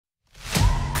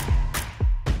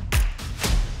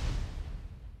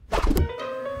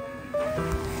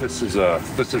This is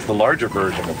the larger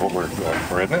version of what we're going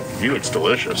for, isn't it? It's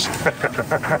delicious.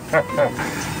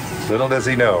 Little does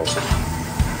he know,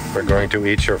 we're going to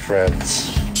eat your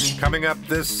friends. Coming up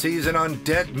this season on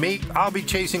Dead Meat, I'll be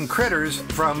chasing critters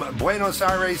from Buenos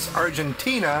Aires,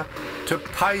 Argentina to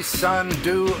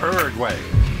Paysandú, Uruguay.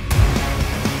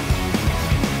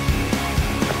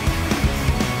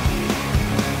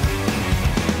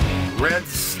 Red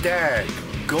stag,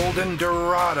 golden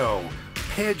Dorado,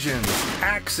 pigeons,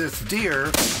 axis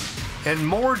deer, and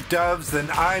more doves than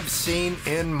I've seen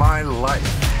in my life.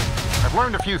 I've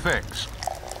learned a few things.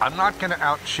 I'm not going to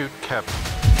outshoot Kevin.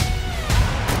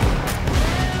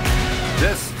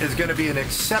 This is going to be an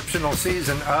exceptional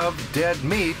season of Dead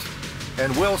Meat,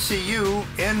 and we'll see you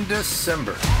in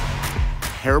December.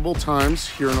 Terrible times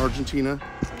here in Argentina.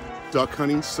 Duck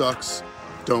hunting sucks.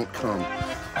 Don't come.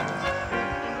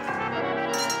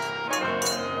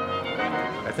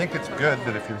 I think it's good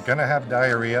that if you're gonna have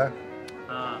diarrhea,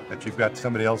 that you've got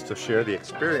somebody else to share the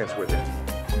experience with it.